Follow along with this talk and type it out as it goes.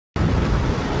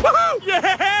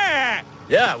Yeah!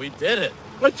 Yeah, we did it.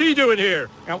 What's he doing here?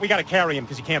 Well, we gotta carry him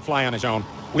because he can't fly on his own.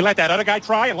 We let that other guy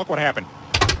try, and look what happened.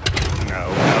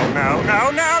 No!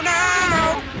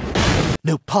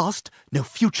 No past, no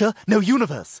future, no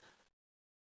universe.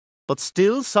 But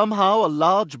still somehow a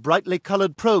large, brightly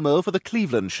colored promo for the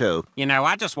Cleveland show. You know,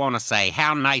 I just want to say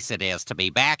how nice it is to be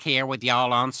back here with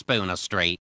y'all on Spooner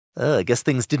Street. I guess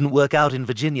things didn't work out in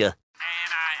Virginia.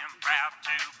 And I am proud to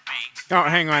be. Oh,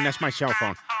 hang on, that's my cell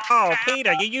phone. Oh,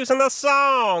 Peter, you're using the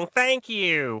song. Thank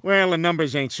you. Well, the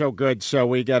numbers ain't so good, so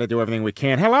we gotta do everything we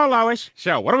can. Hello, Lois.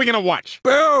 So, what are we gonna watch?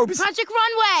 Boobs! Project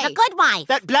Runway! The Good Wife!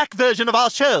 That black version of our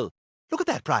show. Look at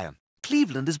that, Brian.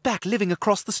 Cleveland is back living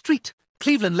across the street.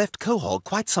 Cleveland left Quahog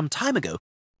quite some time ago.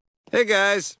 Hey,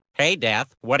 guys. Hey,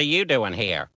 Death, what are you doing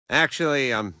here?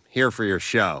 Actually, I'm here for your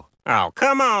show. Oh,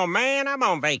 come on, man, I'm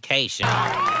on vacation.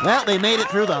 Well, they made it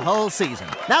through the whole season.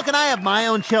 Now can I have my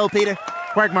own show, Peter?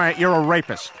 Quagmire, you're a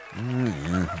rapist.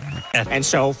 And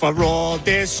so for all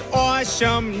this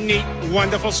awesome, neat,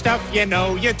 wonderful stuff, you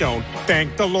know you don't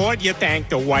thank the Lord, you thank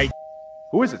the white.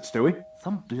 Who is it, Stewie?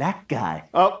 Some black guy.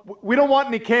 We don't want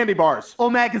any candy bars.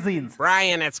 Or magazines.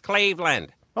 Brian, it's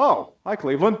Cleveland. Oh, hi,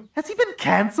 Cleveland. Has he been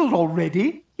cancelled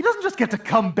already? He doesn't just get to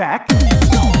come back.